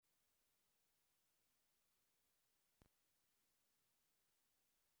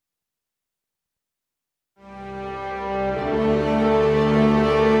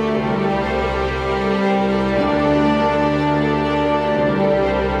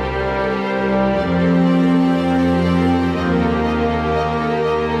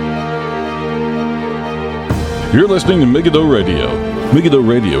You're listening to Megiddo Radio. Megiddo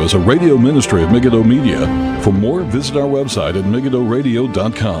Radio is a radio ministry of Megiddo Media. For more, visit our website at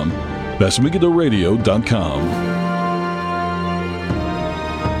megiddoradio.com. That's megiddoradio.com.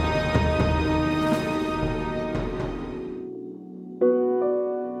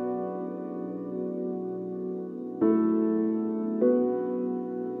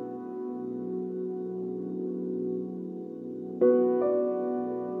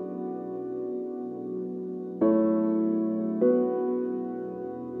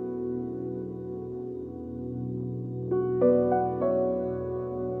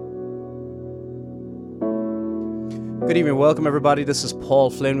 Good evening, welcome everybody. This is Paul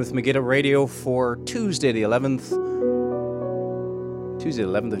Flynn with Megiddo Radio for Tuesday the 11th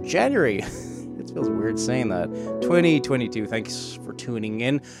of January. It feels weird saying that. 2022. Thanks for tuning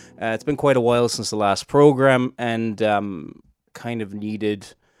in. It's been quite a while since the last program, and I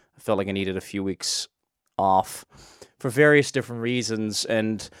felt like I needed a few weeks off for various different reasons,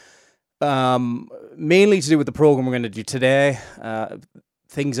 and mainly to do with the program we're going to do today.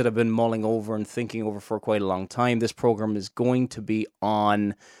 Things that I've been mulling over and thinking over for quite a long time. This program is going to be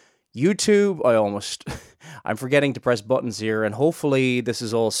on YouTube. I'm forgetting to press buttons here, and hopefully this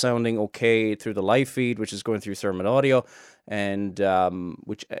is all sounding okay through the live feed, which is going through Thermid Audio, and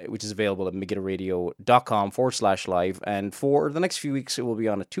which is available at megiddoradio.com/live. And for the next few weeks, it will be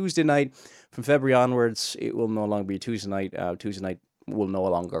on a Tuesday night. From February onwards, it will no longer be a Tuesday night. Tuesday night will no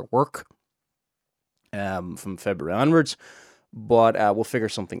longer work from February onwards. But we'll figure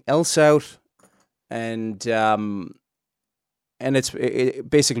something else out, and it's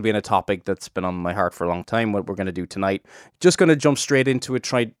basically been a topic that's been on my heart for a long time. What we're going to do tonight, just going to jump straight into it.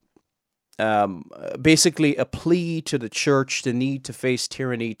 Basically a plea to the church, the need to face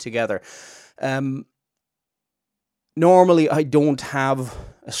tyranny together. Normally, I don't have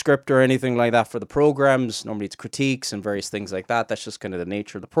a script or anything like that for the programs. Normally, it's critiques and various things like that. That's just kind of the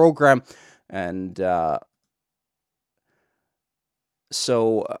nature of the program, and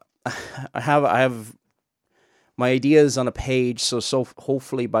so I have my ideas on a page, so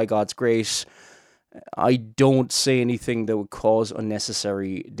hopefully by God's grace, I don't say anything that would cause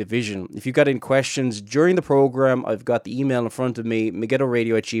unnecessary division. If you've got any questions during the program, I've got the email in front of me,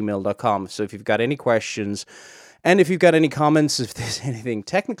 megiddoradio@gmail.com. So if you've got any questions, and if you've got any comments, if there's anything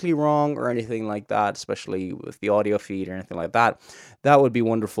technically wrong or anything like that, especially with the audio feed or anything like that, that would be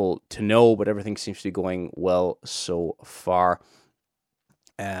wonderful to know, but everything seems to be going well so far.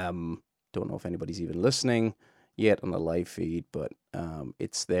 Don't know if anybody's even listening yet on the live feed, but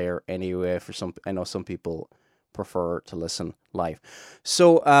it's there anyway. For some, I know some people prefer to listen live.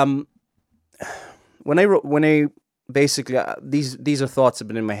 So when I basically these are thoughts that have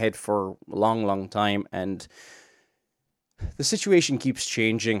been in my head for a long time, and the situation keeps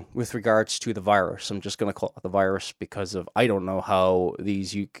changing with regards to the virus. I'm just going to call it the virus because I don't know how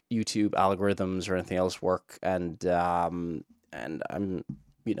these YouTube algorithms or anything else work, and I'm I'm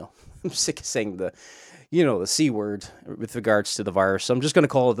sick of saying the C word with regards to the virus. So I'm just going to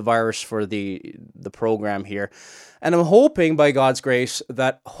call it the virus for the program here. And I'm hoping by God's grace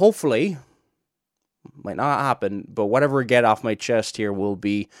that hopefully, might not happen, but whatever I get off my chest here will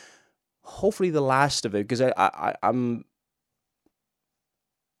be hopefully the last of it, because I want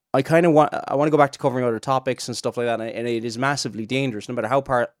to go back to covering other topics and stuff like that, and it is massively dangerous, no matter how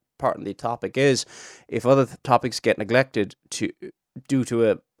part of the topic is, if other topics get neglected due to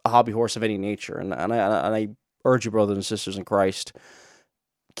a hobby horse of any nature. And I urge you, brothers and sisters in Christ,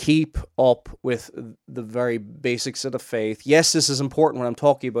 keep up with the very basics of the faith. Yes, this is important what I'm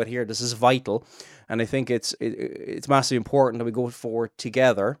talking about here. This is vital, and I think it's massively important that we go forward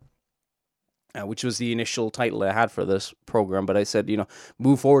together, which was the initial title I had for this program. But I said,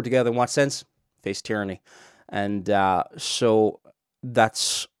 move forward together in what sense? Face tyranny. And so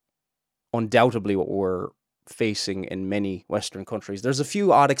that's undoubtedly what we're facing in many Western countries. There's a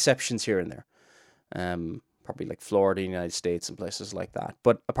few odd exceptions here and there, probably like Florida, United States, and places like that.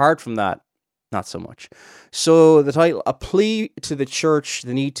 But apart from that, not so much. So the title, A Plea to the Church,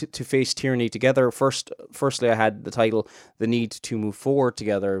 the Need to Face Tyranny Together. Firstly, I had the title, The Need to Move Forward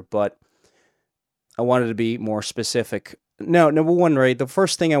Together, but I wanted to be more specific. Now, number one, right, the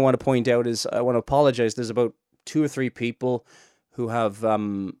first thing I want to point out is I want to apologize. There's about 2 or 3 people who have,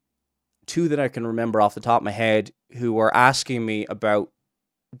 2 that I can remember off the top of my head, who were asking me about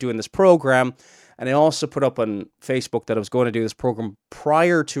doing this program. And I also put up on Facebook that I was going to do this program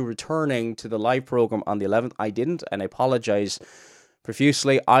prior to returning to the live program on the 11th. I didn't, and I apologize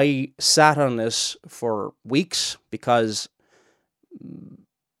profusely. I sat on this for weeks because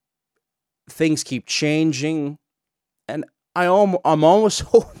things keep changing, and I'm almost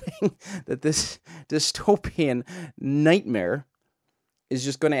hoping that this dystopian nightmare is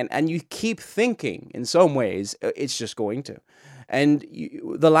just going to end. And you keep thinking, in some ways, it's just going to. And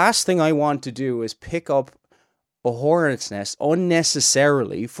the last thing I want to do is pick up a hornet's nest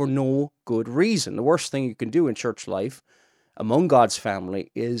unnecessarily for no good reason. The worst thing you can do in church life, among God's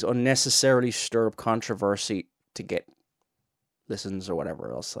family, is unnecessarily stir up controversy to get listens or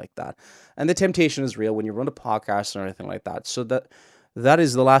whatever else like that. And the temptation is real when you run a podcast or anything like that. So that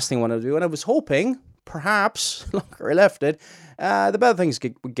is the last thing I want to do. And I was hoping, perhaps, the longer I left it, the better things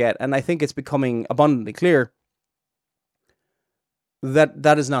would get. And I think it's becoming abundantly clear that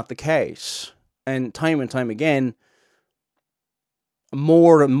that is not the case. And time again,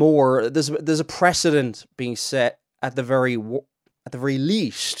 more and more, there's a precedent being set at the very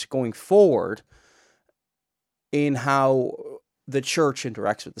least going forward in how the church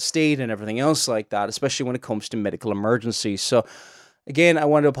interacts with the state and everything else like that, especially when it comes to medical emergencies. So again, I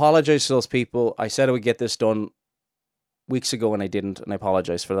want to apologize to those people. I said I would get this done weeks ago and I didn't, and I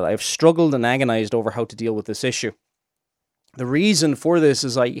apologize for that. I've struggled and agonized over how to deal with this issue. The reason for this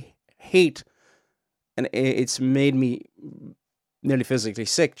is I hate, and it's made me nearly physically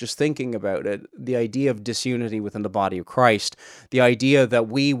sick just thinking about it, the idea of disunity within the body of Christ, the idea that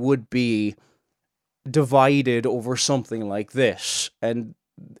we would be divided over something like this. And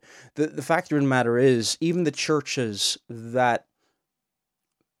the fact of the matter is, even the churches that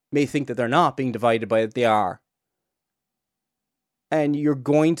may think that they're not being divided by it, they are. And you're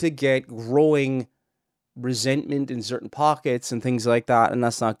going to get growing resentment in certain pockets and things like that, and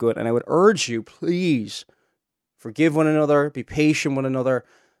that's not good. And I would urge you, please, forgive one another, be patient with one another,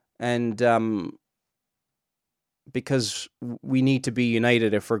 and because we need to be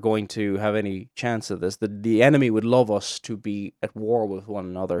united if we're going to have any chance of this. The enemy would love us to be at war with one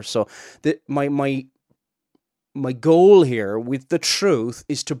another. So my goal here with the truth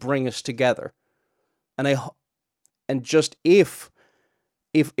is to bring us together. And just if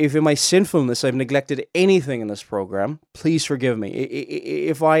in my sinfulness I've neglected anything in this program, please forgive me.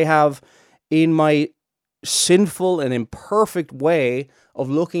 If I have, in my sinful and imperfect way of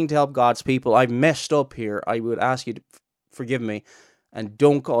looking to help God's people, I've messed up here, I would ask you to forgive me and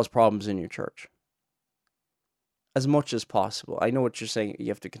don't cause problems in your church as much as possible. I know what you're saying. You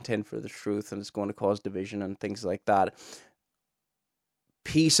have to contend for the truth and it's going to cause division and things like that.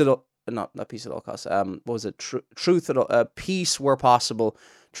 Peace at all, not peace at all costs. What was it? Truth at all, peace where possible,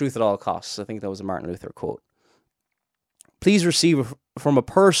 truth at all costs. I think that was a Martin Luther quote. Please receive from a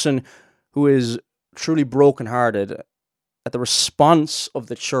person who is truly brokenhearted at the response of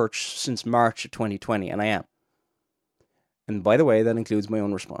the church since March of 2020, and I am. And by the way, that includes my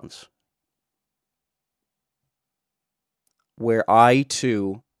own response, where I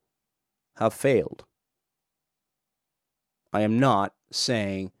too have failed. I am not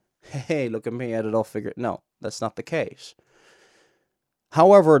saying, hey, look at me, I had it all figured. No, that's not the case.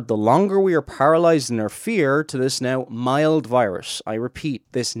 However, the longer we are paralyzed in our fear to this now mild virus, I repeat,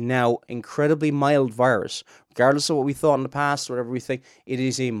 this now incredibly mild virus, regardless of what we thought in the past, whatever we think, it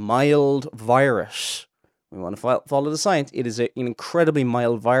is a mild virus. We want to follow the science. It is an incredibly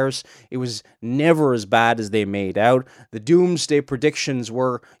mild virus. It was never as bad as they made out. The doomsday predictions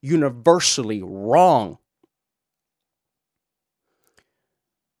were universally wrong.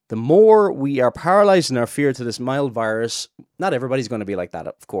 The more we are paralyzed in our fear to this mild virus, not everybody's going to be like that,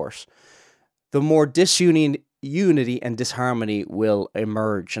 of course, the more disunity and disharmony will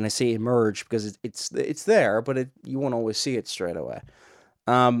emerge. And I say emerge because it's there, but you won't always see it straight away.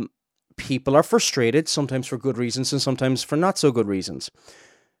 People are frustrated, sometimes for good reasons and sometimes for not so good reasons.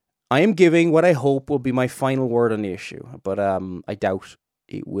 I am giving what I hope will be my final word on the issue, but I doubt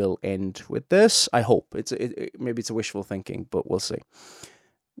it will end with this. I hope. Maybe it's a wishful thinking, but we'll see.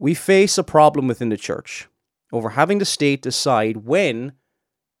 We face a problem within the church over having the state decide when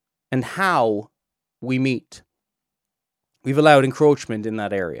and how we meet. We've allowed encroachment in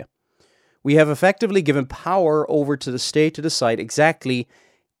that area. We have effectively given power over to the state to decide exactly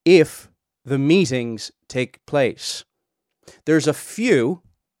if the meetings take place. There's a few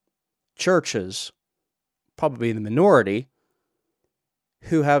churches, probably in the minority,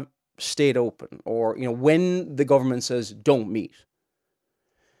 who have stayed open, or when the government says don't meet.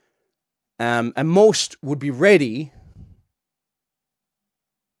 And most would be ready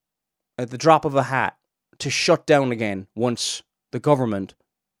at the drop of a hat to shut down again once the government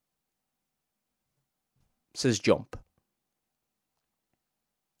says jump.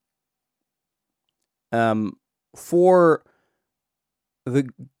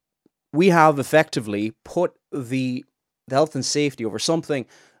 We have effectively put the health and safety over something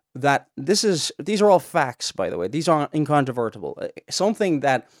that these are all facts, by the way. These aren't incontrovertible. Something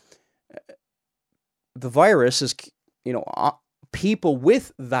that the virus is, people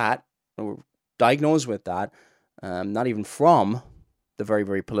with that, or diagnosed with that, not even from the very,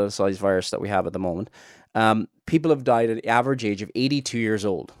 very politicized virus that we have at the moment, people have died at the average age of 82 years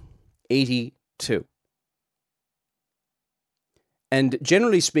old. 82. And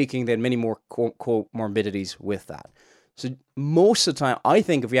generally speaking, there are many more comorbidities with that. So most of the time, I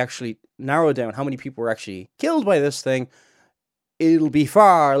think if we actually narrow down how many people were actually killed by this thing, it'll be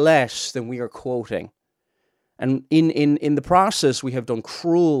far less than we are quoting. And in the process, we have done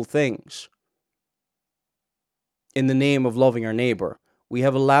cruel things in the name of loving our neighbor. We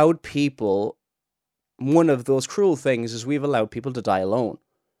have allowed people, one of those cruel things is we've allowed people to die alone.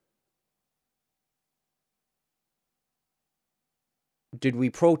 Did we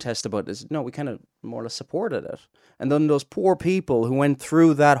protest about this? No, we kind of more or less supported it. And then those poor people who went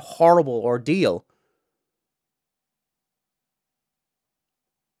through that horrible ordeal,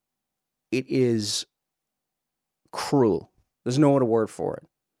 it is cruel. There's no other word for it.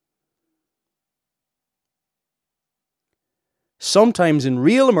 Sometimes in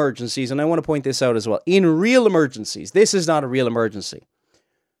real emergencies, and I want to point this out as well, in real emergencies, this is not a real emergency.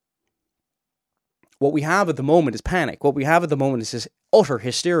 What we have at the moment is panic. What we have at the moment is this utter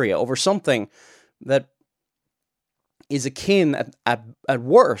hysteria over something that is akin at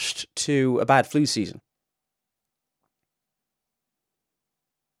worst to a bad flu season.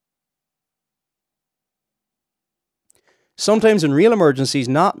 Sometimes in real emergencies,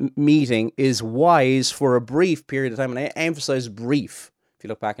 not meeting is wise for a brief period of time. And I emphasize brief. If you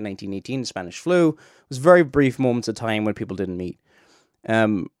look back in 1918, the Spanish flu, it was very brief moments of time when people didn't meet.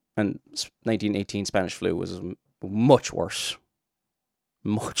 And 1918 Spanish flu was much worse.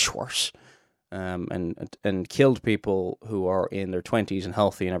 Much worse. And killed people who are in their 20s and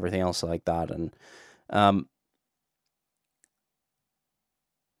healthy and everything else like that. And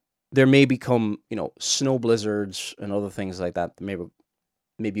there may become, snow blizzards and other things like that.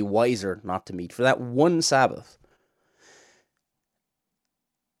 Maybe wiser not to meet for that one Sabbath.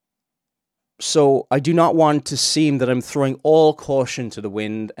 So I do not want to seem that I'm throwing all caution to the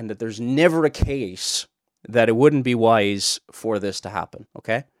wind and that there's never a case that it wouldn't be wise for this to happen,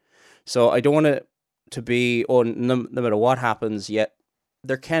 okay? So I don't want it to be, no matter what happens, yet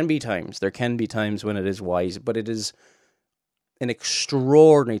there can be times when it is wise, but it is in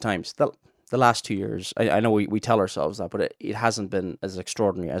extraordinary times. The last 2 years, I know we tell ourselves that, but it hasn't been as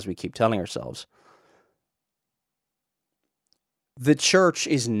extraordinary as we keep telling ourselves. The church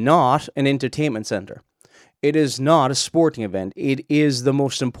is not an entertainment center. It is not a sporting event. It is the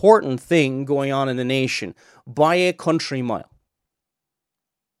most important thing going on in the nation by a country mile.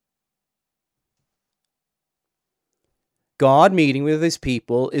 God meeting with his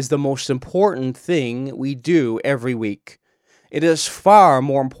people is the most important thing we do every week. It is far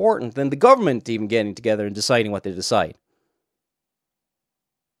more important than the government even getting together and deciding what they decide.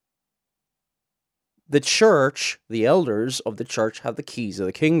 The church, the elders of the church, have the keys of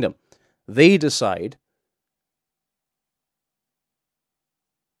the kingdom. They decide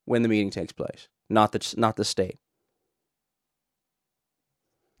when the meeting takes place, not the state.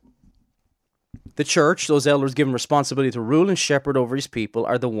 The church, those elders given responsibility to rule and shepherd over his people,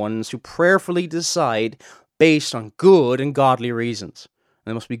 are the ones who prayerfully decide based on good and godly reasons.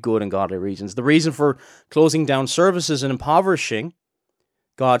 And there must be good and godly reasons. The reason for closing down services and impoverishing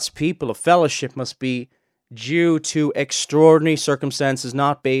God's people of fellowship must be due to extraordinary circumstances,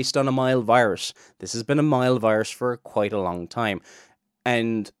 not based on a mild virus. This has been a mild virus for quite a long time.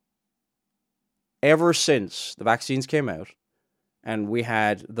 And ever since the vaccines came out, and we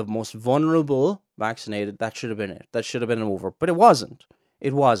had the most vulnerable vaccinated, that should have been it. That should have been over. But it wasn't.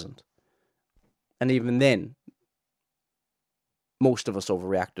 It wasn't. And even then, most of us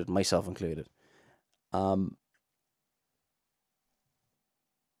overreacted, myself included.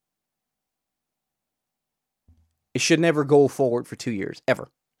 It should never go forward for 2 years, ever.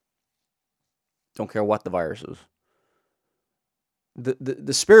 Don't care what the virus is.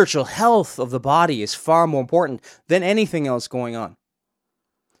 The spiritual health of the body is far more important than anything else going on.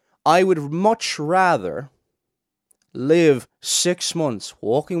 I would much rather live 6 months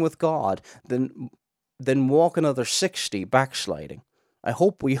walking with God than walk another 60 backsliding. I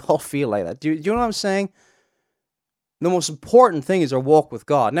hope we all feel like that. Do you know what I'm saying? The most important thing is our walk with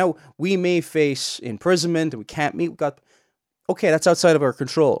God. Now, we may face imprisonment and we can't meet with God. Okay, that's outside of our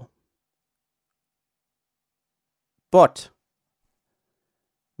control. But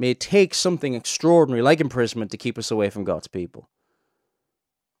may it take something extraordinary like imprisonment to keep us away from God's people.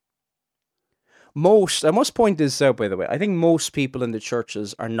 I must point this out, by the way, I think most people in the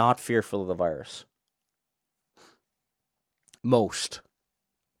churches are not fearful of the virus. Most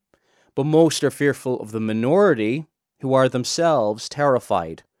but most are fearful of the minority who are themselves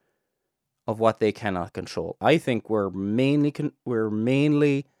terrified of what they cannot control. I think we're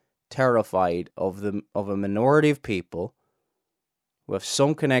mainly terrified of a minority of people who have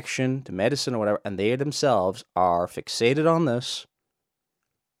some connection to medicine or whatever, and they themselves are fixated on this.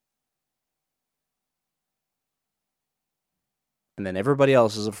 And then everybody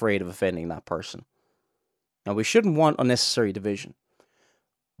else is afraid of offending that person. Now, we shouldn't want unnecessary division.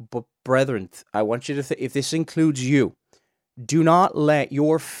 But brethren, I want you to if this includes you, do not let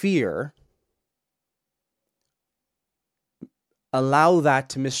your fear allow that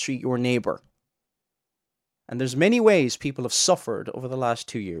to mistreat your neighbor. And there's many ways people have suffered over the last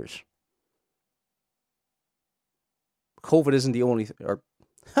 2 years. COVID isn't the only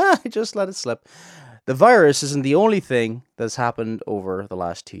I just let it slip. The virus isn't the only thing that's happened over the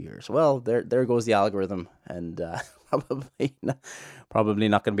last 2 years. Well, there goes the algorithm, and probably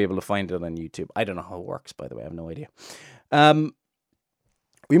not going to be able to find it on YouTube. I don't know how it works, by the way. I have no idea.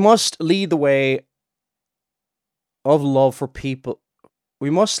 We must lead the way of love for people. We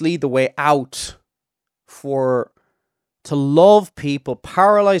must lead the way out to love people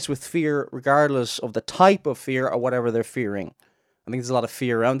paralyzed with fear, regardless of the type of fear or whatever they're fearing. I think there's a lot of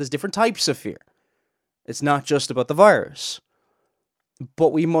fear around. There's different types of fear. It's not just about the virus.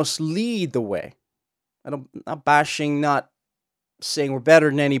 But we must lead the way. Not bashing, not saying we're better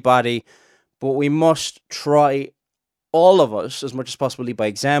than anybody, but we must try, all of us, as much as possible, lead by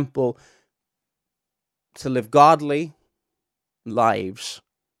example, to live godly lives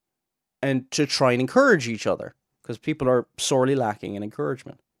and to try and encourage each other, because people are sorely lacking in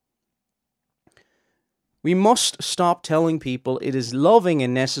encouragement. We must stop telling people it is loving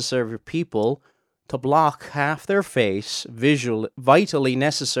and necessary for people to block half their face, vitally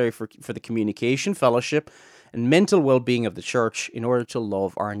necessary for the communication, fellowship, and mental well-being of the church in order to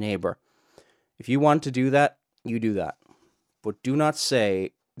love our neighbor. If you want to do that, you do that. But do not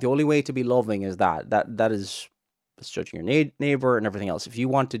say the only way to be loving is that is judging your neighbor and everything else. If you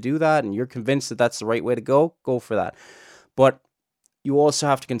want to do that and you're convinced that that's the right way to go for that. But you also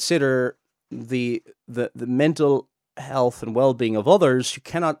have to consider the mental health and well-being of others who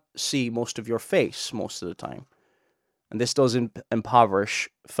cannot see most of your face most of the time. And this does impoverish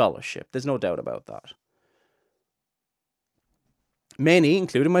fellowship. There's no doubt about that. Many,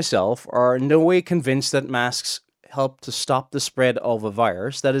 including myself, are in no way convinced that masks help to stop the spread of a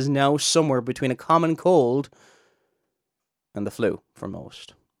virus that is now somewhere between a common cold and the flu for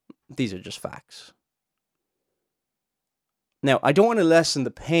most. These are just facts. Now, I don't want to lessen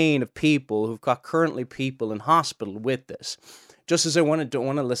the pain of people who've got currently people in hospital with this. Just as I don't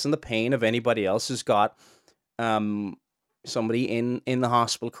want to lessen the pain of anybody else who's got somebody in the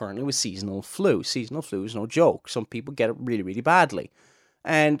hospital currently with seasonal flu. Seasonal flu is no joke. Some people get it really, really badly.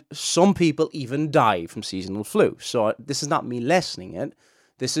 And some people even die from seasonal flu. So this is not me lessening it.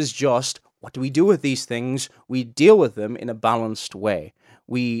 This is just, what do we do with these things? We deal with them in a balanced way.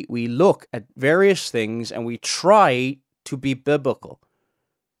 We look at various things and we try to be biblical.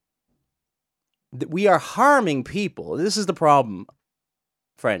 We are harming people. This is the problem,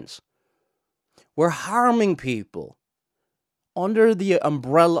 friends. We're harming people under the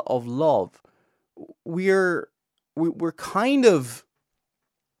umbrella of love. We're kind of,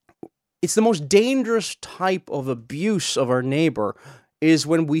 it's the most dangerous type of abuse of our neighbor is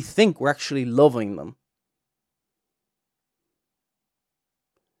when we think we're actually loving them.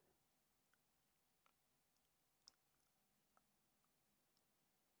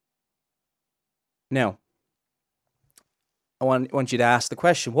 Now, I want you to ask the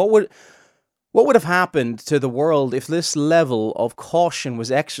question, what would have happened to the world if this level of caution was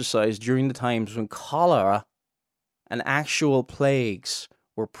exercised during the times when cholera and actual plagues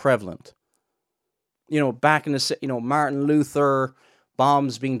were prevalent? Back in the, Martin Luther,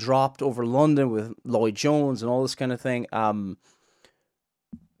 bombs being dropped over London with Lloyd Jones and all this kind of thing.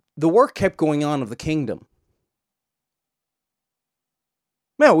 The work kept going on of the kingdom.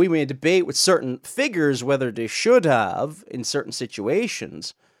 Now, we may debate with certain figures whether they should have in certain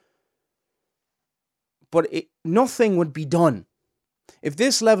situations, but nothing would be done. If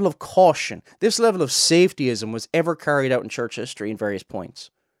this level of caution, this level of safetyism was ever carried out in church history in various points,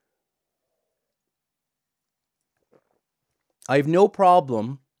 I have no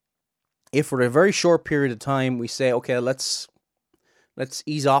problem if for a very short period of time we say, okay, let's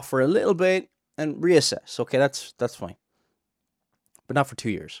ease off for a little bit and reassess. Okay, that's fine. But not for 2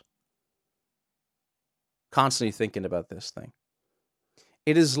 years. Constantly thinking about this thing.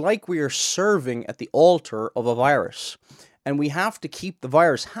 It is like we are serving at the altar of a virus. And we have to keep the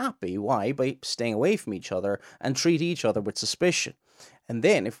virus happy. Why? By staying away from each other and treat each other with suspicion. And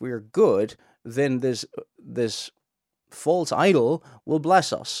then if we're good, then this false idol will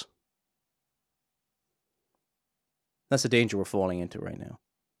bless us. That's the danger we're falling into right now.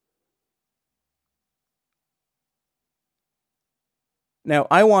 Now,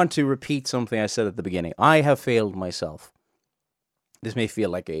 I want to repeat something I said at the beginning. I have failed myself. This may feel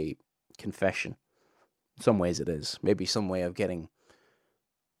like a confession. In some ways it is. Maybe some way of getting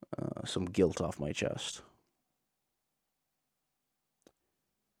some guilt off my chest.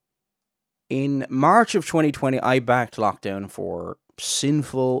 In March of 2020, I backed lockdown for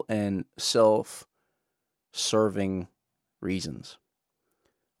sinful and self-serving reasons.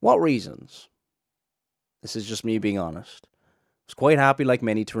 What reasons? This is just me being honest. I was quite happy, like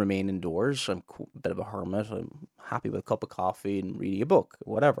many, to remain indoors. I'm a bit of a hermit. I'm happy with a cup of coffee and reading a book,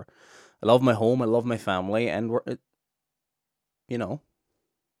 whatever. I love my home. I love my family. And,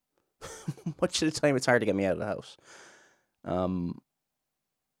 much of the time it's hard to get me out of the house.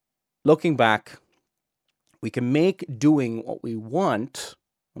 Looking back, we can make doing what we want,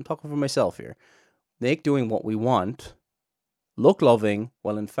 I'm talking for myself here, make doing what we want look loving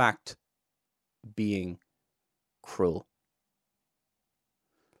while in fact being cruel.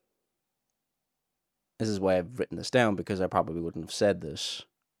 This is why I've written this down, because I probably wouldn't have said this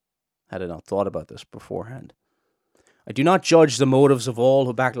had I not thought about this beforehand. I do not judge the motives of all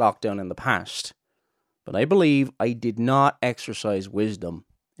who backed lockdown in the past, but I believe I did not exercise wisdom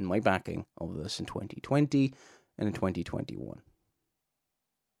in my backing of this in 2020 and in 2021.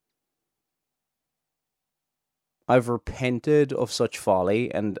 I've repented of such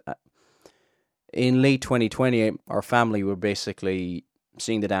folly, and in late 2020, our family were basically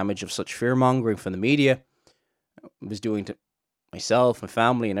seeing the damage of such fear-mongering from the media was doing to myself, my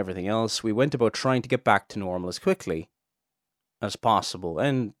family, and everything else. We went about trying to get back to normal as quickly as possible,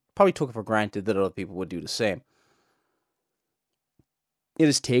 and probably took it for granted that other people would do the same. It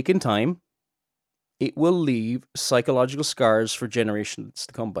has taken time. It will leave psychological scars for generations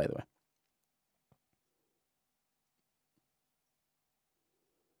to come, by the way.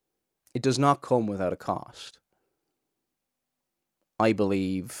 It does not come without a cost. I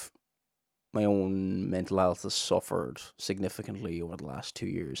believe my own mental health has suffered significantly over the last 2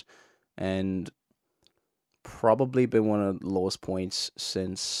 years, and probably been one of the lowest points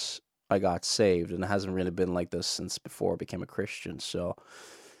since I got saved, and it hasn't really been like this since before I became a Christian. So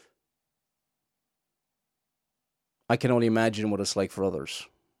I can only imagine what it's like for others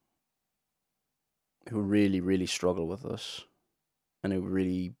who really, really struggle with this, and who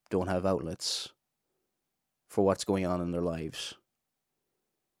really don't have outlets for what's going on in their lives.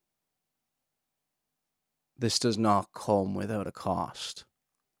 This does not come without a cost.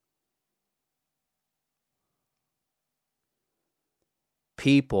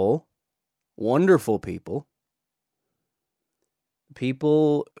 People, wonderful people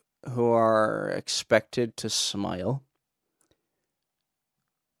who are expected to smile,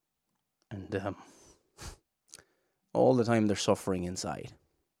 and all the time they're suffering inside.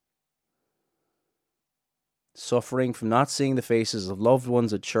 Suffering from not seeing the faces of loved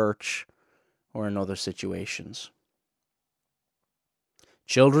ones at church or in other situations.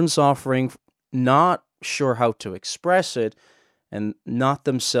 Children suffering, not sure how to express it, and not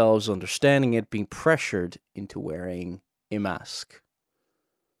themselves understanding it, being pressured into wearing a mask.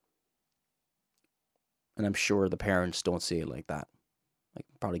 And I'm sure the parents don't see it like that. I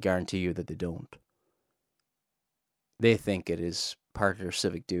can probably guarantee you that they don't. They think it is part of their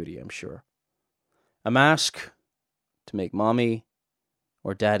civic duty, I'm sure. A mask to make mommy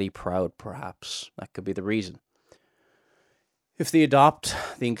or daddy proud, perhaps. That could be the reason. If they adopt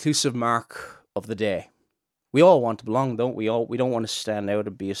the inclusive mark of the day, we all want to belong, don't we? We don't want to stand out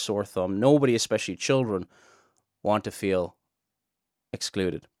and be a sore thumb. Nobody, especially children, want to feel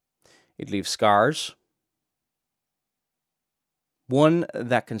excluded. It leaves scars. One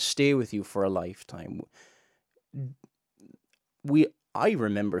that can stay with you for a lifetime. I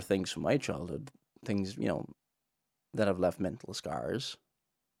remember things from my childhood, things, that have left mental scars.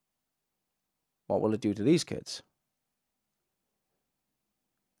 What will it do to these kids?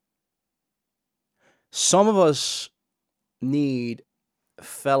 Some of us need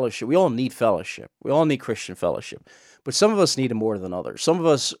fellowship. We all need fellowship. We all need Christian fellowship. But some of us need it more than others. Some of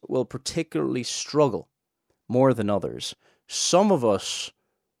us will particularly struggle more than others. Some of us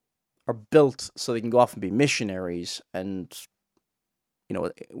are built so they can go off and be missionaries, and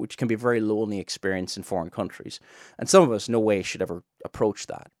which can be a very lonely experience in foreign countries. And some of us, no way, should ever approach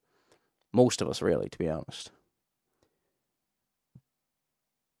that. Most of us, really, to be honest.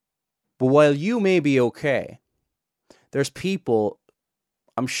 But while you may be okay, there's people,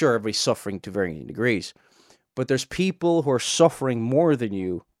 I'm sure everybody's suffering to varying degrees, But there's people who are suffering more than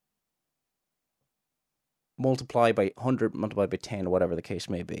you. Multiply by 100, multiply by 10, whatever the case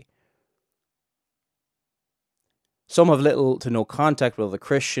may be. Some have little to no contact with other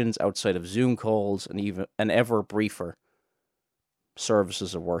Christians outside of Zoom calls and even an ever briefer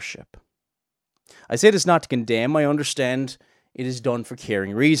services of worship. I say this not to condemn. I understand it is done for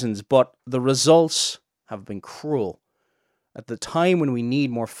caring reasons, but the results have been cruel. At the time when we need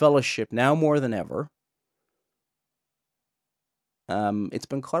more fellowship, now more than ever, it's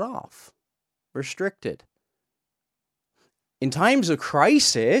been cut off, restricted. In times of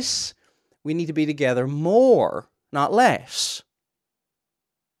crisis, we need to be together more, not less.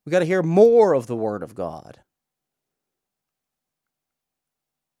 We got to hear more of the Word of God.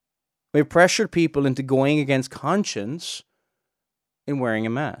 We've pressured people into going against conscience in wearing a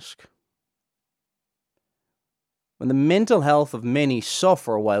mask. When the mental health of many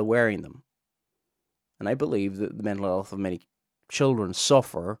suffer while wearing them, and I believe that the mental health of many children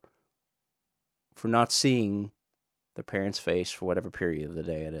suffer for not seeing their parents' face for whatever period of the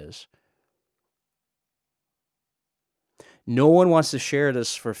day it is. No one wants to share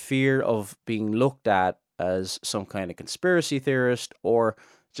this for fear of being looked at as some kind of conspiracy theorist or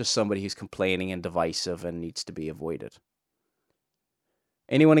just somebody who's complaining and divisive and needs to be avoided.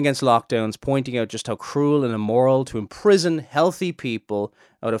 Anyone against lockdowns pointing out just how cruel and immoral to imprison healthy people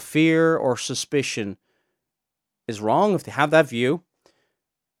out of fear or suspicion is wrong. If they have that view,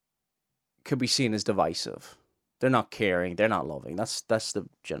 could be seen as divisive. They're not caring, they're not loving. That's the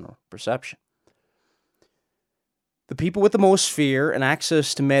general perception. The people with the most fear and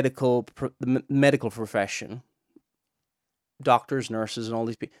access to the medical profession, doctors, nurses, and all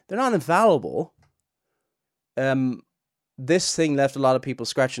these people, they're not infallible. This thing left a lot of people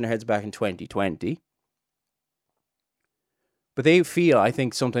scratching their heads back in 2020. But they feel, I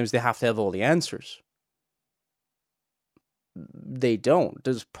think, sometimes they have to have all the answers. They don't.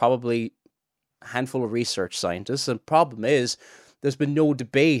 There's probably a handful of research scientists, and the problem is there's been no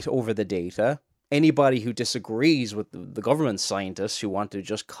debate over the data. Anybody who disagrees with the government scientists who want to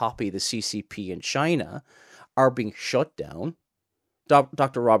just copy the CCP in China are being shut down.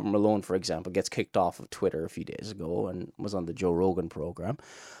 Dr. Robert Malone, for example, gets kicked off of Twitter a few days ago and was on the Joe Rogan program.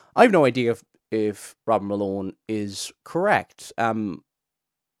 I have no idea if Robert Malone is correct,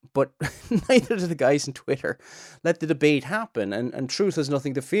 but neither do the guys on Twitter. Let the debate happen, and truth has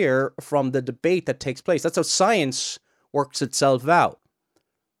nothing to fear from the debate that takes place. That's how science works itself out.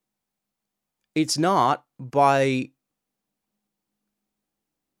 It's not by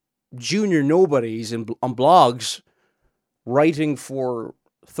junior nobodies on blogs writing for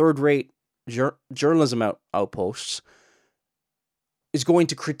third-rate journalism outposts is going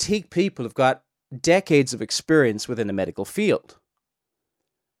to critique people who've got decades of experience within the medical field.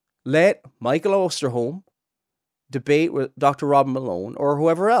 Let Michael Osterholm debate with Dr. Robin Malone or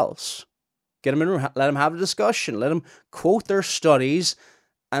whoever else. Get them in a room, let them have a discussion, let them quote their studies,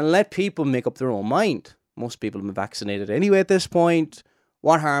 and let people make up their own mind. Most people have been vaccinated anyway at this point.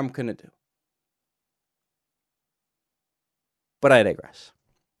 What harm can it do? But I digress.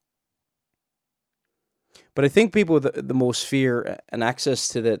 But I think people with the most fear and access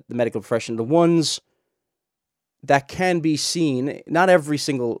to the medical profession, the ones that can be seen, not every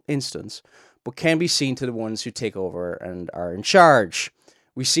single instance, but can be seen to the ones who take over and are in charge.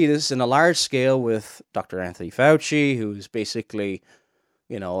 We see this in a large scale with Dr. Anthony Fauci, who's basically,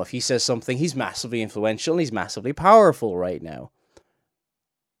 if he says something, he's massively influential and he's massively powerful right now.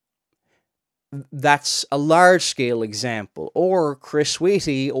 That's a large-scale example. Or Chris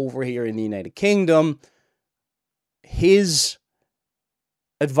Sweetie over here in the United Kingdom, his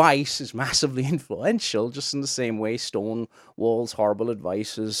advice is massively influential, just in the same way Stonewall's horrible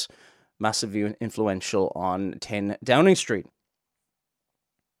advice is massively influential on 10 Downing Street.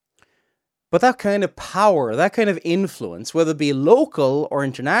 But that kind of power, that kind of influence, whether it be local or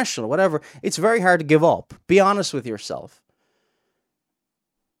international, whatever, it's very hard to give up. Be honest with yourself.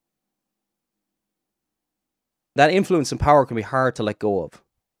 That influence and power can be hard to let go of.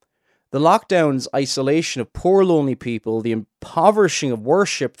 The lockdown's isolation of poor, lonely people, the impoverishing of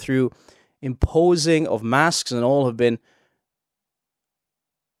worship through imposing of masks and all have been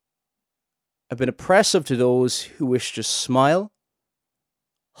oppressive to those who wish to smile,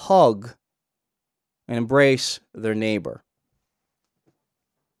 hug, and embrace their neighbor.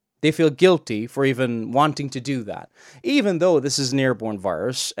 They feel guilty for even wanting to do that, even though this is an airborne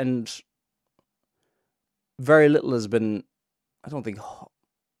virus and very little has been, I don't think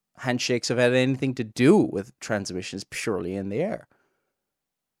handshakes have had anything to do with transmissions purely in the air.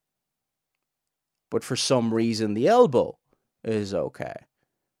 But for some reason, the elbow is okay.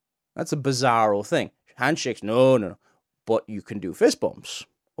 That's a bizarro thing. Handshakes, no. But you can do fist bumps.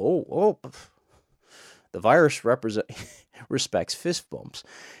 Oh. The virus respects fist bumps.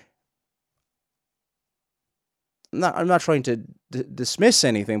 I'm not trying to dismiss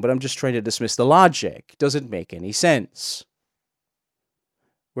anything, but I'm just trying to dismiss the logic. Does it make any sense?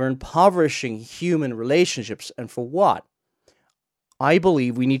 We're impoverishing human relationships, and for what? I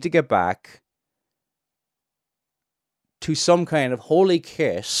believe we need to get back to some kind of holy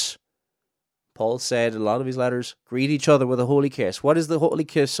kiss. Paul said in a lot of his letters, greet each other with a holy kiss. What is the holy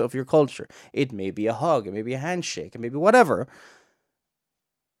kiss of your culture? It may be a hug, it may be a handshake, it may be whatever.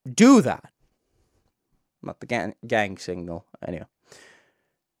 Do that. Not the gang signal. Anyway.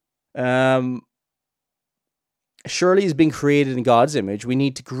 Surely as being created in God's image, we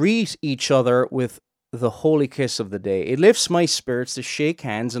need to greet each other with the holy kiss of the day. It lifts my spirits to shake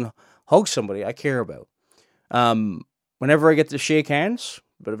hands and hug somebody I care about. Whenever I get to shake hands,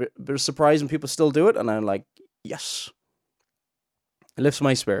 but a bit of surprise when people still do it, and I'm like, yes. It lifts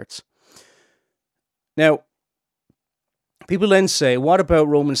my spirits. Now, people then say, what about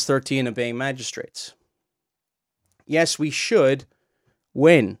Romans 13, obeying magistrates? Yes, we should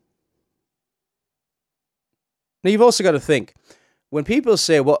win. Now, you've also got to think, when people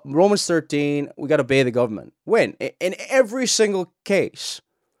say, well, Romans 13, we got to obey the government. When? In every single case.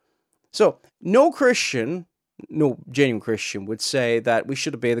 So, no genuine Christian would say that we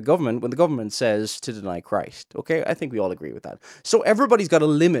should obey the government when the government says to deny Christ. Okay? I think we all agree with that. So, everybody's got a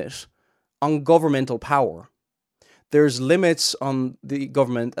limit on governmental power. There's limits on the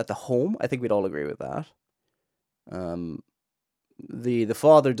government at the home. I think we'd all agree with that. The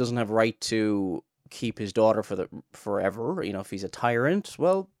father doesn't have a right to keep his daughter forever. If he's a tyrant,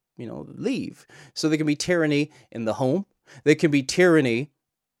 well, leave. So there can be tyranny in the home. There can be tyranny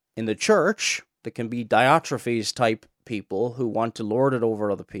in the church. There can be Diotrephes type people who want to lord it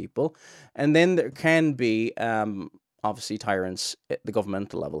over other people. And then there can be, obviously, tyrants at the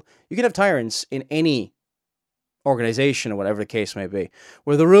governmental level. You can have tyrants in any organization or whatever the case may be,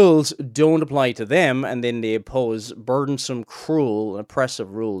 where the rules don't apply to them, and then they impose burdensome, cruel, and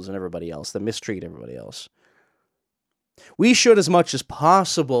oppressive rules on everybody else that mistreat everybody else. We should, as much as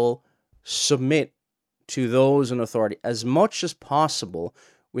possible, submit to those in authority as much as possible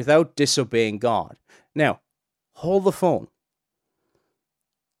without disobeying God. Now, hold the phone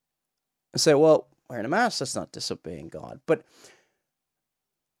and say, well, wearing a mask, that's not disobeying God. But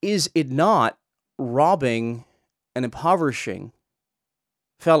is it not robbing and impoverishing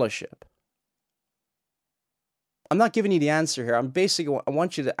fellowship? I'm not giving you the answer here. I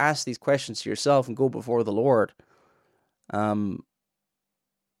want you to ask these questions to yourself and go before the Lord. At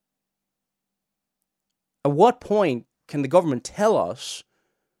what point can the government tell us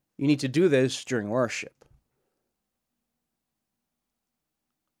you need to do this during worship?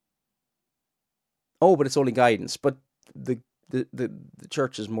 Oh, but it's only guidance. But the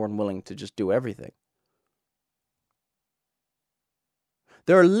church is more than willing to just do everything.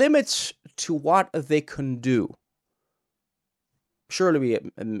 There are limits to what they can do. Surely we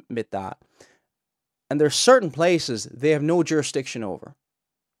admit that. And there are certain places they have no jurisdiction over.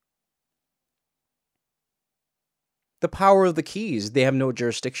 The power of the keys, they have no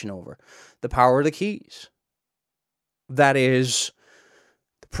jurisdiction over. The power of the keys. That is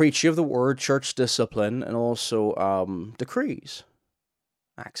the preaching of the word, church discipline, and also decrees.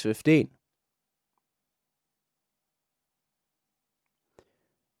 Acts 15.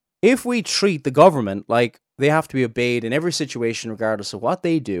 If we treat the government like they have to be obeyed in every situation regardless of what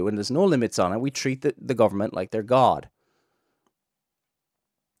they do, and there's no limits on it, we treat the government like they're God.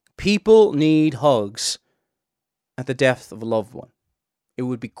 People need hugs at the death of a loved one. It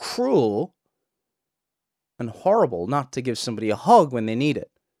would be cruel and horrible not to give somebody a hug when they need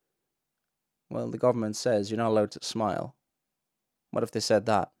it. Well, the government says you're not allowed to smile. What if they said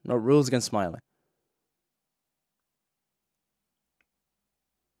that? No rules against smiling.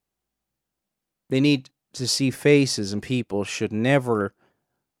 They need to see faces, and people should never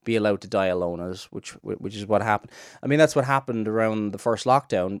be allowed to die alone, which is what happened. I mean, that's what happened around the first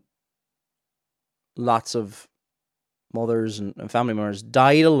lockdown. Lots of mothers and family members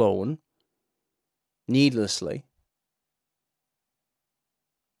died alone, needlessly.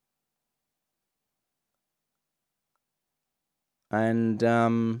 And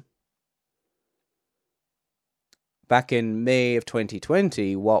back in May of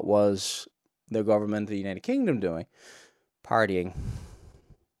 2020, what was the government of the United Kingdom doing? Partying.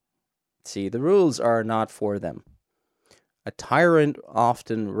 See, the rules are not for them. A tyrant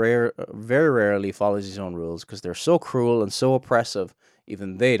often, very rarely follows his own rules because they're so cruel and so oppressive,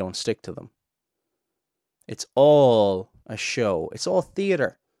 even they don't stick to them. It's all a show. It's all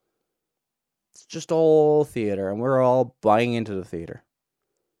theater. It's just all theater, and we're all buying into the theater.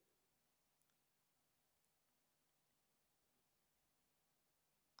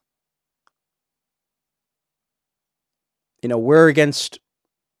 We're against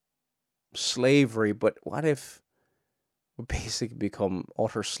slavery, but what if we basically become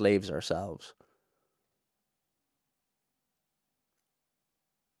utter slaves ourselves?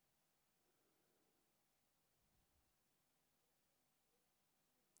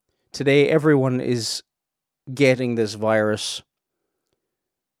 Today, everyone is getting this virus,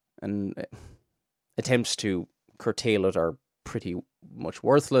 and attempts to curtail it are pretty much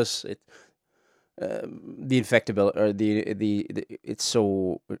worthless. The infectability, or the it's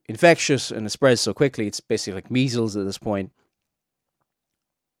so infectious and it spreads so quickly. It's basically like measles at this point.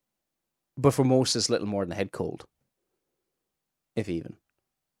 But for most, it's little more than a head cold, if even.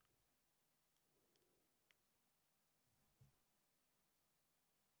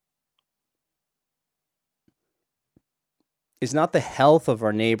 Is not the health of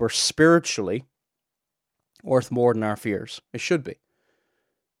our neighbor spiritually worth more than our fears? It should be.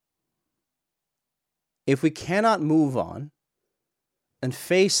 If we cannot move on and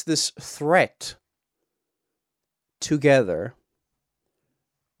face this threat together,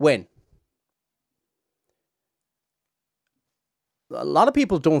 when? A lot of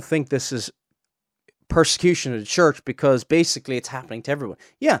people don't think this is persecution of the church because basically it's happening to everyone.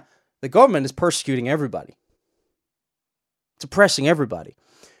 Yeah, the government is persecuting everybody. It's oppressing everybody.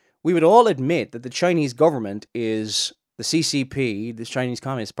 We would all admit that the Chinese government is, the CCP, the Chinese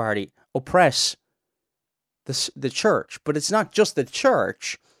Communist Party, oppress the church. But it's not just the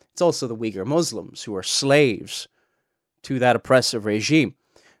church, it's also the Uyghur Muslims who are slaves to that oppressive regime.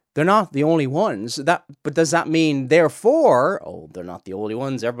 They're not the only ones. But does that mean, therefore, they're not the only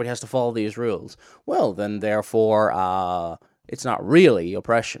ones, everybody has to follow these rules? Well, then, therefore, it's not really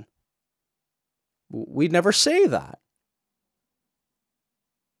oppression. We'd never say that.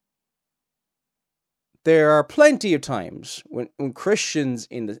 There are plenty of times when Christians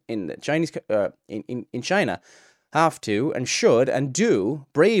in the Chinese in China have to and should and do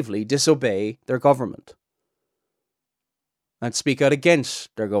bravely disobey their government and speak out against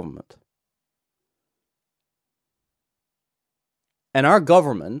their government. And our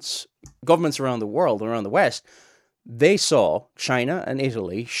governments around the world, around the West, they saw China and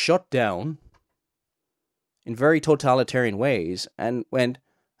Italy shut down in very totalitarian ways and went,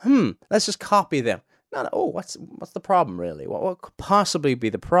 let's just copy them. What's the problem really? What could possibly be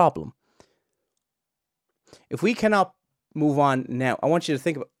the problem? If we cannot move on now, I want you to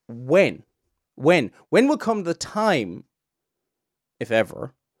think about when will come the time, if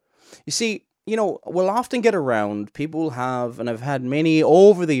ever. You see, we'll often get around, people have, and I've had many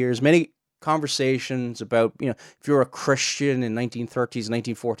over the years, many conversations about, if you're a Christian in 1930s,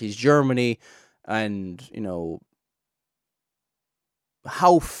 1940s Germany, and,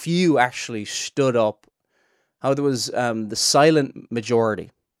 how few actually stood up, how there was the silent majority.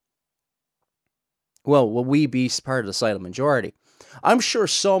 Well, will we be part of the silent majority? I'm sure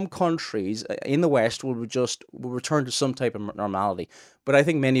some countries in the West will return to some type of normality, but I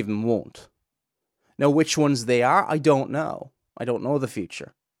think many of them won't. Now, which ones they are, I don't know. I don't know the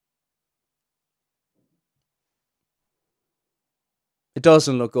future. It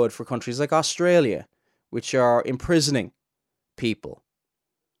doesn't look good for countries like Australia, which are imprisoning people.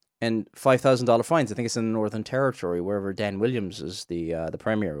 And $5,000 fines. I think it's in the Northern Territory, wherever Dan Williams is the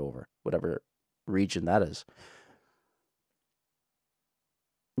premier over, whatever region that is.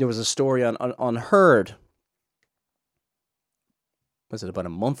 There was a story on Heard, was it about a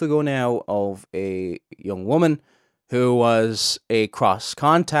month ago now, of a young woman who was a cross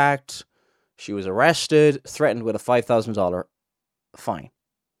contact. She was arrested, threatened with a $5,000 fine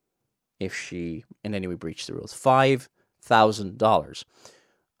if she in any way breached the rules. $5,000.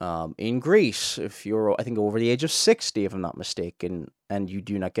 In Greece, if you're, I think, over the age of 60, if I'm not mistaken, and you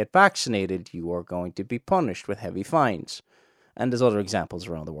do not get vaccinated, you are going to be punished with heavy fines. And there's other examples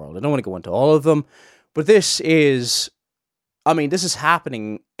around the world. I don't want to go into all of them, but this is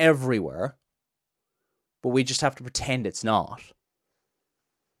happening everywhere, but we just have to pretend it's not.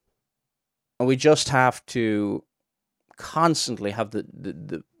 And we just have to constantly have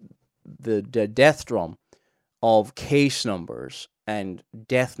the death drum of case numbers and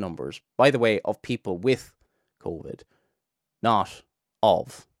death numbers, by the way, of people with COVID, not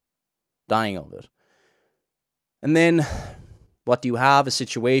of dying of it. And then what do you have? A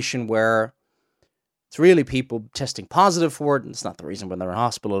situation where it's really people testing positive for it, and it's not the reason when they're in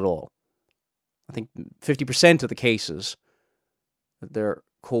hospital at all. I think 50% of the cases that they're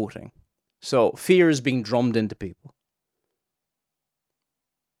quoting. So fear is being drummed into people.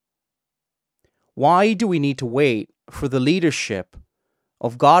 Why do we need to wait for the leadership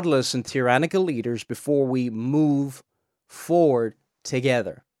of godless and tyrannical leaders before we move forward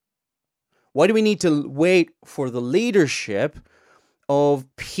together? Why do we need to wait for the leadership of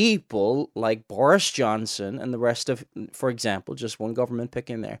people like Boris Johnson and the rest of, for example, just one government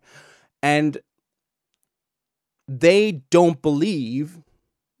pick in there, and they don't believe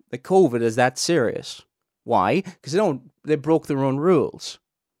that COVID is that serious? Why? Because they broke their own rules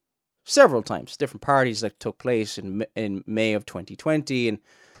several times. Different parties that took place in May of 2020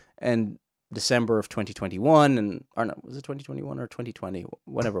 and December of 2021, or no, was it 2021 or 2020?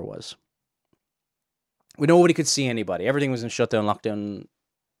 Whatever it was. Nobody could see anybody. Everything was in shutdown, lockdown,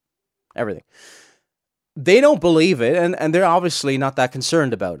 everything. They don't believe it, and they're obviously not that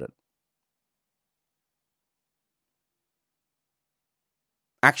concerned about it.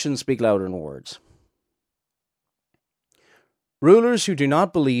 Actions speak louder than words. Rulers who do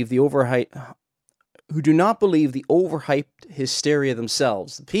not believe the overhyped hysteria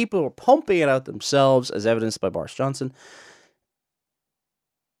themselves, the people who are pumping it out themselves, as evidenced by Boris Johnson,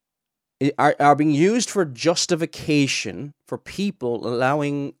 are being used for justification for people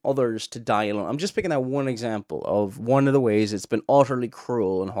allowing others to die alone. I'm just picking out one example of one of the ways it's been utterly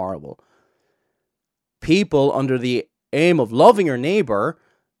cruel and horrible. People under the aim of loving your neighbor,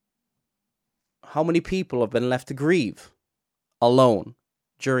 how many people have been left to grieve alone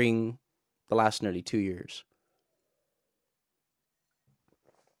during the last nearly 2 years?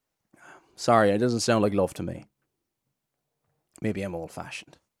 Sorry, it doesn't sound like love to me. Maybe I'm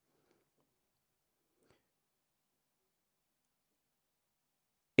old-fashioned.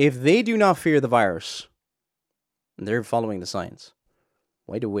 If they do not fear the virus, and they're following the science,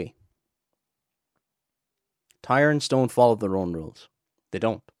 why do we? Tyrants don't follow their own rules. They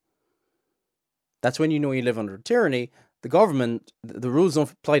don't. That's when you know you live under tyranny. The government, the rules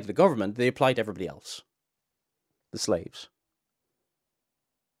don't apply to the government, they apply to everybody else. The slaves.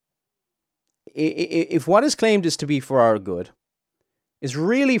 If what is claimed is to be for our good, is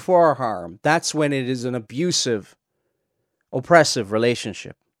really for our harm, that's when it is an abusive, oppressive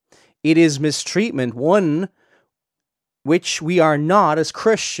relationship. It is mistreatment, one which we are not as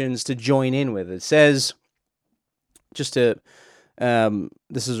Christians to join in with. It says, this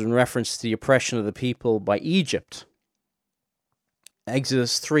is in reference to the oppression of the people by Egypt.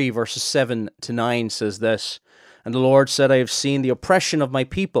 Exodus 3 verses 7 to 9 says this, "And the Lord said, I have seen the oppression of my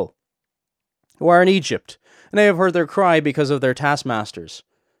people who are in Egypt, and I have heard their cry because of their taskmasters.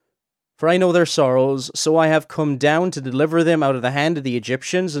 For I know their sorrows, so I have come down to deliver them out of the hand of the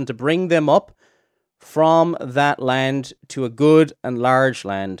Egyptians, and to bring them up from that land to a good and large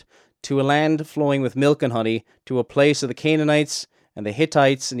land, to a land flowing with milk and honey, to a place of the Canaanites, and the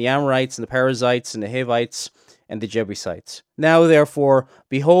Hittites, and the Amorites, and the Perizzites, and the Hivites, and the Jebusites. Now therefore,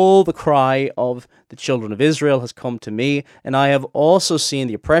 behold, the cry of the children of Israel has come to me, and I have also seen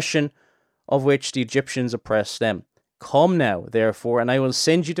the oppression of which the Egyptians oppress them. Come now, therefore, and I will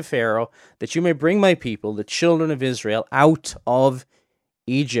send you to Pharaoh, that you may bring my people, the children of Israel, out of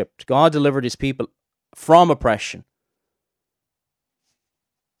Egypt." God delivered his people from oppression,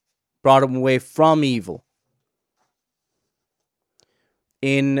 brought them away from evil.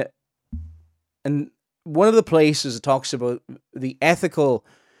 And one of the places it talks about the ethical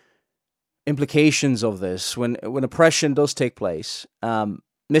implications of this, when oppression does take place,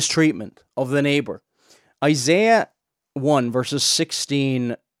 mistreatment of the neighbor. Isaiah 1 verses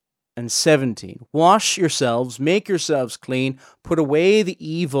 16 and 17. "Wash yourselves, make yourselves clean, put away the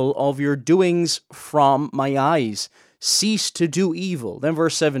evil of your doings from my eyes. Cease to do evil." Then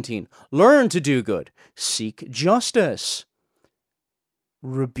verse 17. "Learn to do good, seek justice.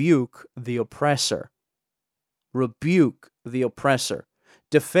 Rebuke the oppressor." Rebuke the oppressor.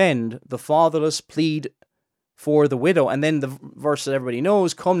 Defend the fatherless, plead for the widow. And then the verse that everybody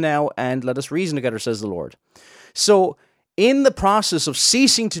knows, "Come now and let us reason together, says the Lord." So, in the process of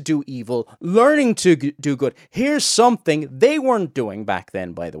ceasing to do evil, learning to do good, here's something they weren't doing back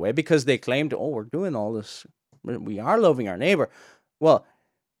then, by the way, because they claimed, oh, we're doing all this. We are loving our neighbor. Well,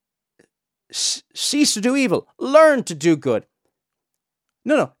 cease to do evil. Learn to do good.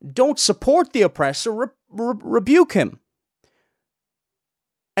 No, don't support the oppressor. Rebuke him.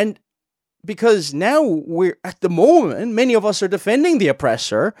 And because now we're, at the moment, many of us are defending the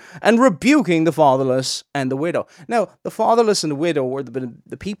oppressor and rebuking the fatherless and the widow. Now, the fatherless and the widow were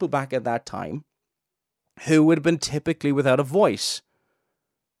the people back at that time who would have been typically without a voice.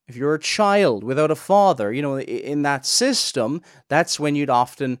 If you're a child without a father, in that system, that's when you'd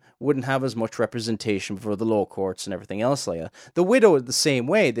often wouldn't have as much representation before the law courts and everything else like that. The widow is the same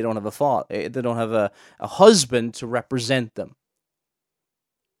way. They don't have a father. They don't have a husband to represent them.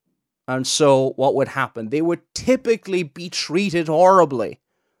 And so what would happen? They would typically be treated horribly.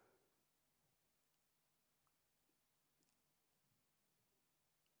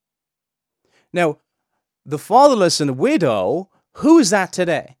 Now, the fatherless and the widow, who is that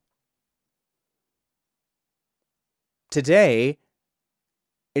today? Today,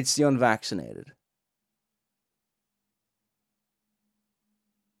 it's the unvaccinated.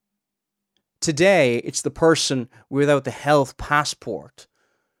 Today, it's the person without the health passport.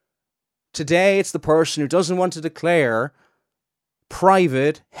 Today, it's the person who doesn't want to declare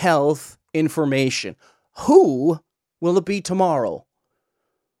private health information. Who will it be tomorrow?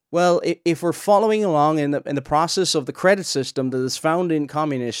 Well, if we're following along in the process of the credit system that is found in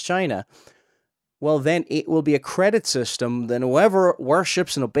communist China, well, then it will be a credit system. Then whoever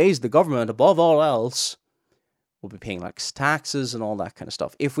worships and obeys the government above all else will be paying like taxes and all that kind of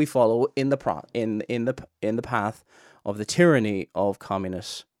stuff. If we follow in the path of the tyranny of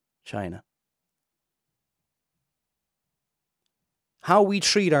communist China, how we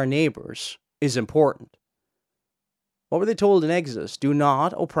treat our neighbors is important. What were they told in Exodus? Do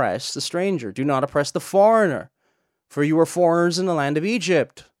not oppress the stranger. Do not oppress the foreigner, for you are foreigners in the land of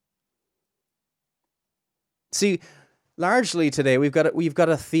Egypt. See, largely today we've got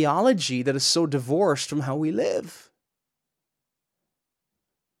a theology that is so divorced from how we live.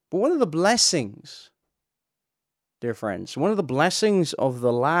 But one of the blessings, dear friends, one of the blessings of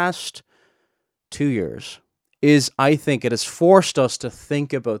the last 2 years is, I think, it has forced us to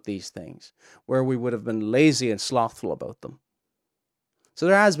think about these things where we would have been lazy and slothful about them. So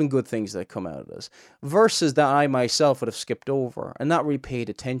there has been good things that come out of this. Verses that I myself would have skipped over and not really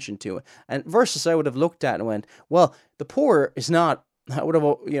paid attention to. And verses I would have looked at and went, well, the poor is not, I would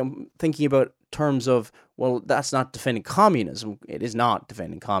have, thinking about terms of, well, that's not defending communism. It is not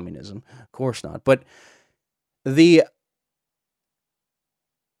defending communism. Of course not. But how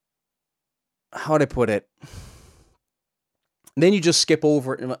would I put it? Then you just skip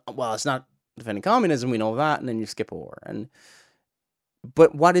over it. Well, it's not defending communism. We know that. And then you skip over.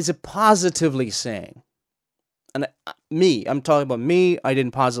 But what is it positively saying? And I'm talking about me. I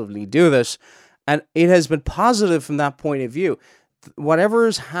didn't positively do this. And it has been positive from that point of view. Whatever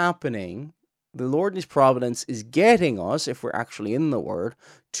is happening, the Lord in His providence is getting us, if we're actually in the Word,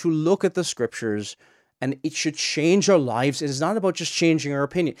 to look at the Scriptures. And it should change our lives. It is not about just changing our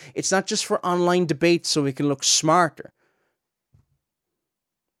opinion. It's not just for online debates so we can look smarter.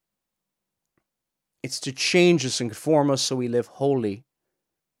 It's to change us and conform us so we live holy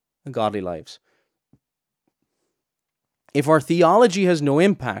and godly lives. If our theology has no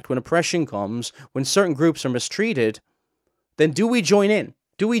impact when oppression comes, when certain groups are mistreated, then do we join in?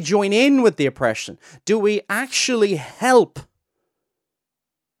 Do we join in with the oppression? Do we actually help?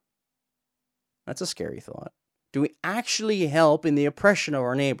 That's a scary thought. Do we actually help in the oppression of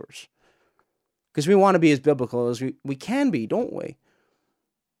our neighbors? Because we want to be as biblical as we can be, don't we?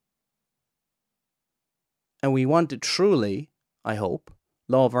 And we want to truly, I hope,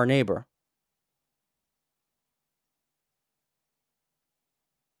 love our neighbor.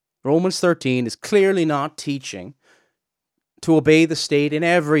 Romans 13 is clearly not teaching to obey the state in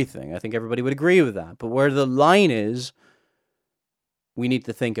everything. I think everybody would agree with that. But where the line is, we need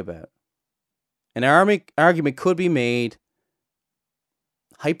to think about. An argument could be made,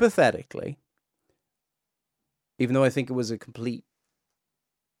 hypothetically, even though I think it was a complete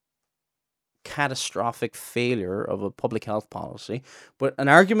catastrophic failure of a public health policy, but an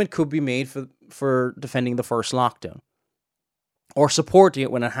argument could be made for defending the first lockdown or supporting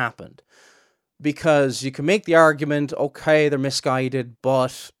it when it happened. Because you can make the argument, okay, they're misguided,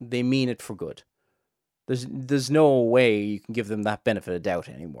 but they mean it for good. There's no way you can give them that benefit of doubt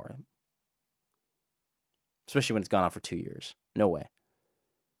anymore. Especially when it's gone on for 2 years. No way.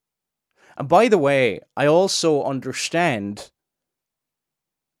 And by the way, I also understand,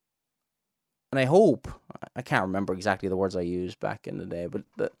 and I hope, I can't remember exactly the words I used back in the day,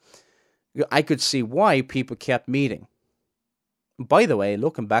 but I could see why people kept meeting. By the way,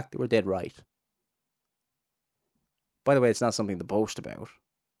 looking back, they were dead right. By the way, it's not something to boast about.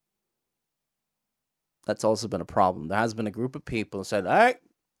 That's also been a problem. There has been a group of people who said, hey,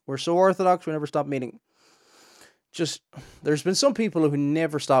 we're so orthodox, we never stop meeting. There's been some people who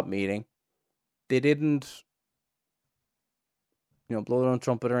never stopped meeting. They didn't, blow their own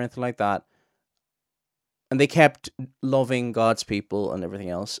trumpet or anything like that. And they kept loving God's people and everything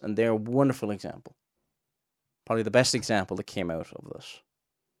else. And they're a wonderful example. Probably the best example that came out of this.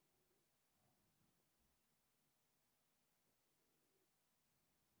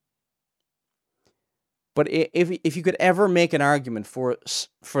 But if you could ever make an argument for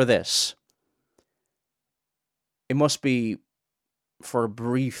this, it must be for a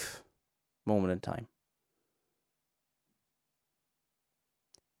brief moment in time.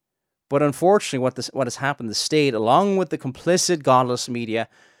 But unfortunately, what has happened, the state, along with the complicit, godless media,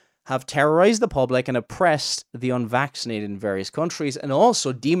 have terrorized the public and oppressed the unvaccinated in various countries and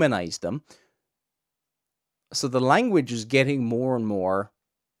also demonized them. So the language is getting more and more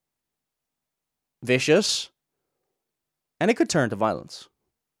vicious, and it could turn to violence.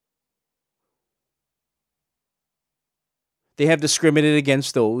 They have discriminated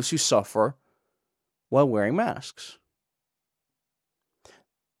against those who suffer while wearing masks.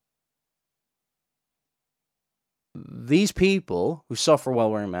 These people who suffer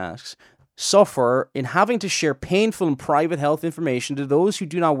while wearing masks suffer in having to share painful and private health information to those who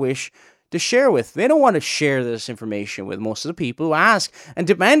do not wish to share with. They don't want to share this information with most of the people who ask and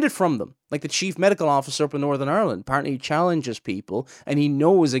demand it from them. Like the chief medical officer up in Northern Ireland. Apparently he challenges people and he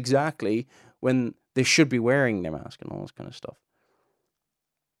knows exactly when they should be wearing their mask and all this kind of stuff.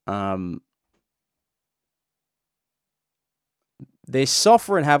 They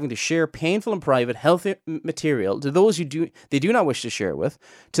suffer in having to share painful and private health material to those they do not wish to share with,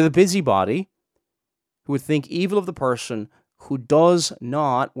 to the busybody who would think evil of the person who does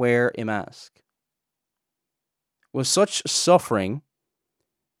not wear a mask. Will such suffering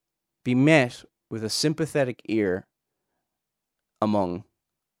be met with a sympathetic ear among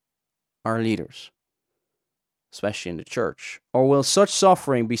our leaders, especially in the church? Or will such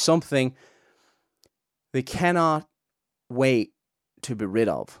suffering be something they cannot wait to be rid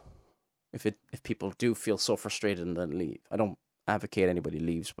of if people do feel so frustrated and then leave? I don't advocate anybody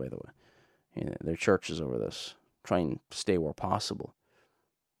leaves, by the way. You know, their churches over this. Try and stay where possible.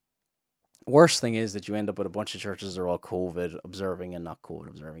 Worst thing is that you end up with a bunch of churches that are all COVID observing and not COVID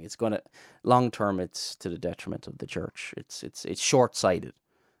observing. It's going to, long term, it's to the detriment of the church. It's short-sighted.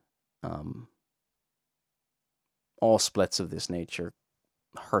 All splits of this nature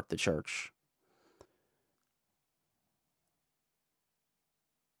hurt the church.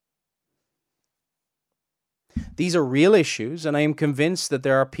 These are real issues, and I am convinced that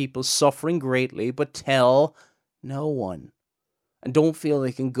there are people suffering greatly, but tell no one. And don't feel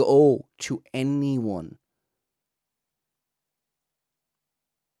they can go to anyone.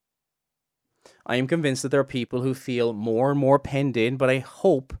 I am convinced that there are people who feel more and more penned in, but I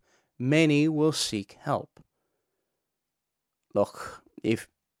hope many will seek help. Look, if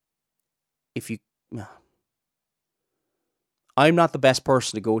you... I'm not the best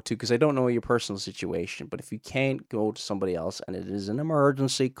person to go to because I don't know your personal situation, but if you can't go to somebody else and it is an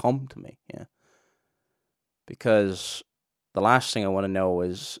emergency, come to me. Yeah. Because the last thing I want to know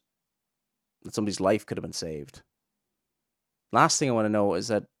is that somebody's life could have been saved. Last thing I want to know is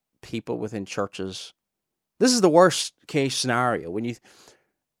that people within churches, this is the worst case scenario. When you,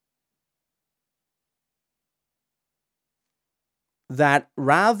 that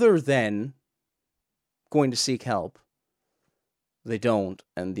rather than going to seek help, they don't,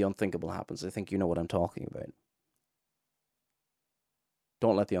 and the unthinkable happens. I think you know what I'm talking about.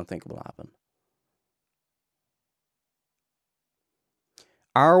 Don't let the unthinkable happen.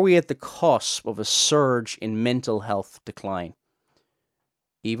 Are we at the cusp of a surge in mental health decline?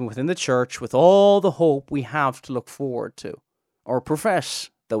 Even within the church, with all the hope we have to look forward to, or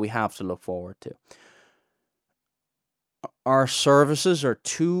profess that we have to look forward to. Our services are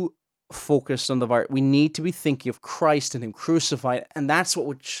too focused on the virus. We need to be thinking of Christ and Him crucified, and that's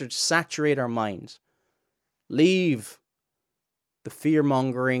what should saturate our minds. Leave the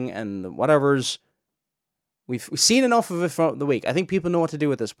fear-mongering and the whatever's. We've seen enough of it for the week. I think people know what to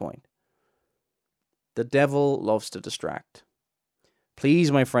do at this point. The devil loves to distract.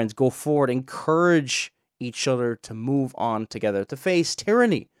 Please, my friends, go forward. Encourage each other to move on together, to face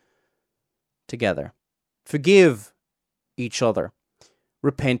tyranny together. Forgive each other.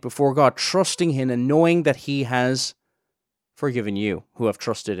 Repent before God, trusting Him and knowing that He has forgiven you who have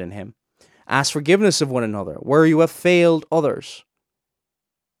trusted in Him. Ask forgiveness of one another where you have failed others.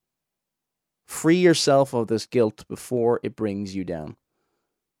 Free yourself of this guilt before it brings you down.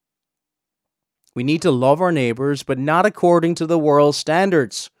 We need to love our neighbors, but not according to the world's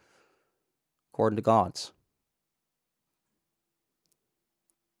standards, according to God's.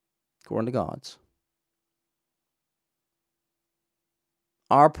 According to God's.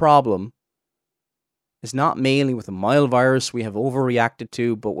 Our problem is not mainly with a mild virus we have overreacted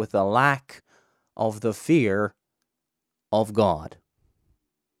to, but with a lack of the fear of God.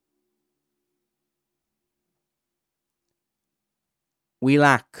 We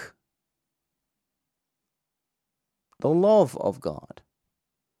lack the love of God.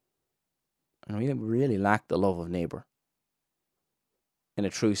 And we really lack the love of neighbor in a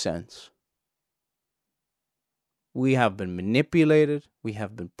true sense. We have been manipulated. We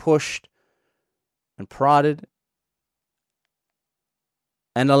have been pushed and prodded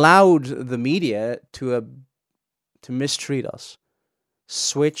and allowed the media to mistreat us.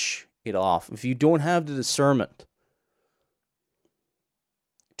 Switch it off. If you don't have the discernment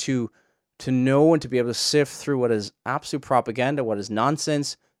to know and to be able to sift through what is absolute propaganda, what is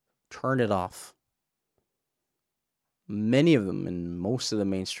nonsense, turn it off. Many of them, and most of the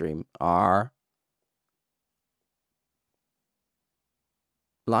mainstream, are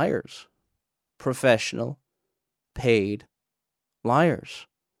liars. Professional, paid liars.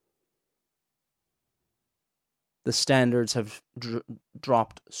 The standards have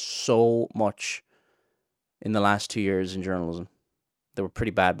dropped so much in the last 2 years in journalism. They were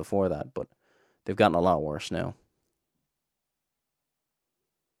pretty bad before that, but they've gotten a lot worse now.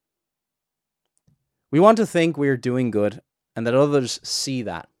 We want to think we are doing good and that others see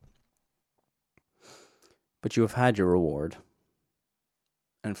that. But you have had your reward.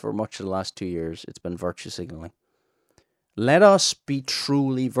 And for much of the last 2 years, it's been virtue signaling. Let us be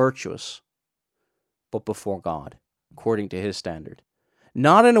truly virtuous, but before God, according to his standard.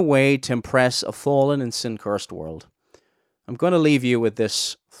 Not in a way to impress a fallen and sin-cursed world. I'm going to leave you with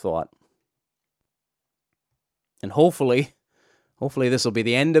this thought. And hopefully this will be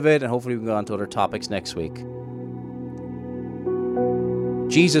the end of it, and hopefully we can go on to other topics next week.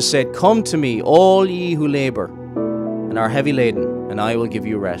 Jesus said, "Come to me, all ye who labor and are heavy laden, and I will give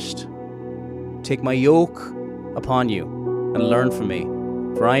you rest. Take my yoke upon you and learn from me,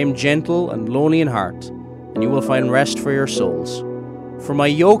 for I am gentle and lowly in heart, and you will find rest for your souls. For my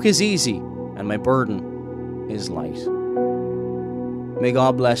yoke is easy and my burden is light." May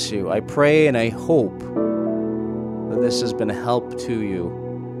God bless you. I pray and I hope that this has been a help to you,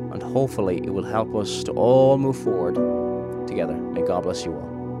 and hopefully it will help us to all move forward together. May God bless you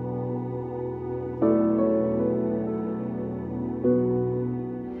all.